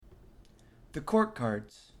The court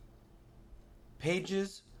cards.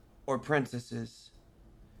 Pages or princesses.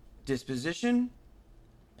 Disposition,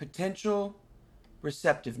 potential,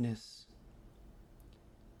 receptiveness.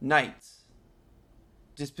 Knights.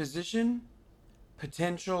 Disposition,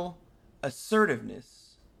 potential,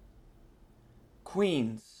 assertiveness.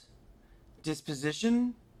 Queens.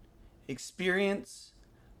 Disposition, experience,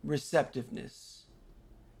 receptiveness.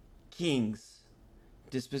 Kings.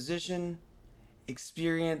 Disposition,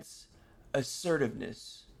 experience,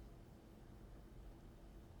 assertiveness.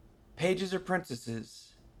 Pages or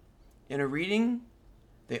princesses. In a reading,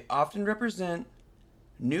 they often represent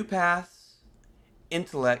new paths,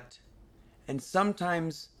 intellect, and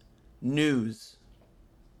sometimes news.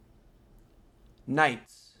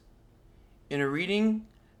 Knights. In a reading,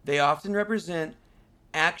 they often represent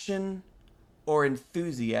action or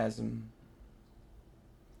enthusiasm.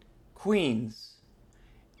 Queens.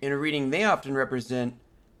 In a reading, they often represent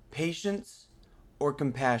patience or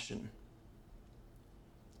compassion.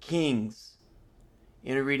 Kings.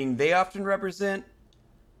 In a reading, they often represent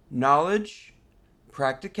knowledge,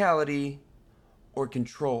 practicality, or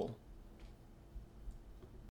control.